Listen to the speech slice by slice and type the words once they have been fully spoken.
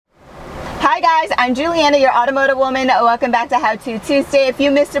guys, I'm Juliana, your automotive woman. Welcome back to How To Tuesday. If you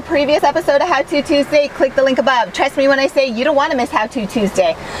missed a previous episode of How To Tuesday, click the link above. Trust me when I say you don't want to miss How To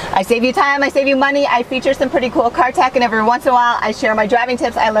Tuesday. I save you time, I save you money, I feature some pretty cool car tech, and every once in a while I share my driving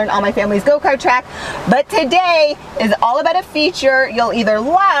tips I learned on my family's go-kart track. But today is all about a feature you'll either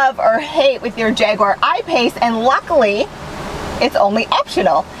love or hate with your Jaguar I-PACE, and luckily it's only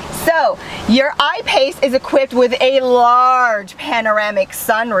optional. So, your I-PACE is equipped with a large panoramic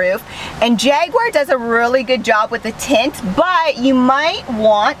sunroof, and Jaguar does a really good job with the tint, but you might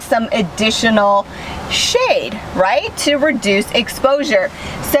want some additional shade, right, to reduce exposure.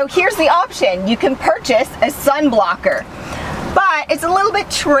 So here's the option. You can purchase a sun blocker, but it's a little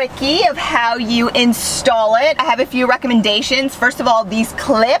bit tricky of how you install it. I have a few recommendations. First of all, these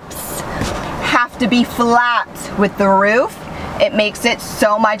clips have to be flat with the roof. It makes it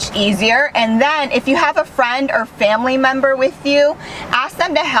so much easier. And then if you have a friend or family member with you, ask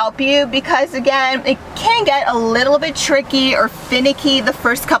them to help you, because again, it can get a little bit tricky or finicky the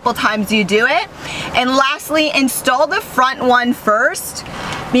first couple times you do it. And lastly, install the front one first,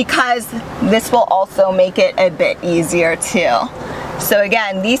 because this will also make it a bit easier too. So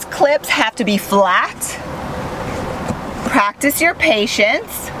again, these clips have to be flat. Practice your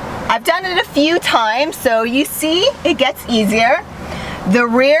patience. I've done it a few times, so you see it gets easier. The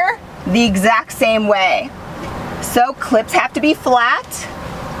rear, the exact same way. So clips have to be flat.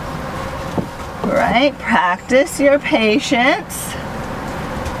 Right, practice your patience.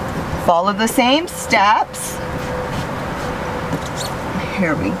 Follow the same steps.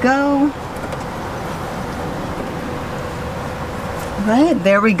 Here we go. Right,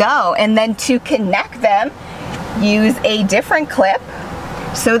 there we go. And then to connect them, use a different clip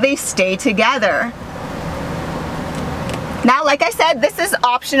so they stay together. Now, like I said, this is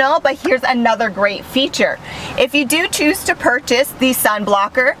optional, but here's another great feature. If you do choose to purchase the sun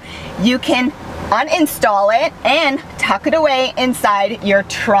blocker, you can uninstall it and tuck it away inside your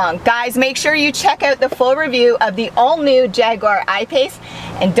trunk. Guys, make sure you check out the full review of the all-new Jaguar I-PACE,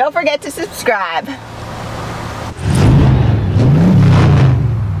 and don't forget to subscribe.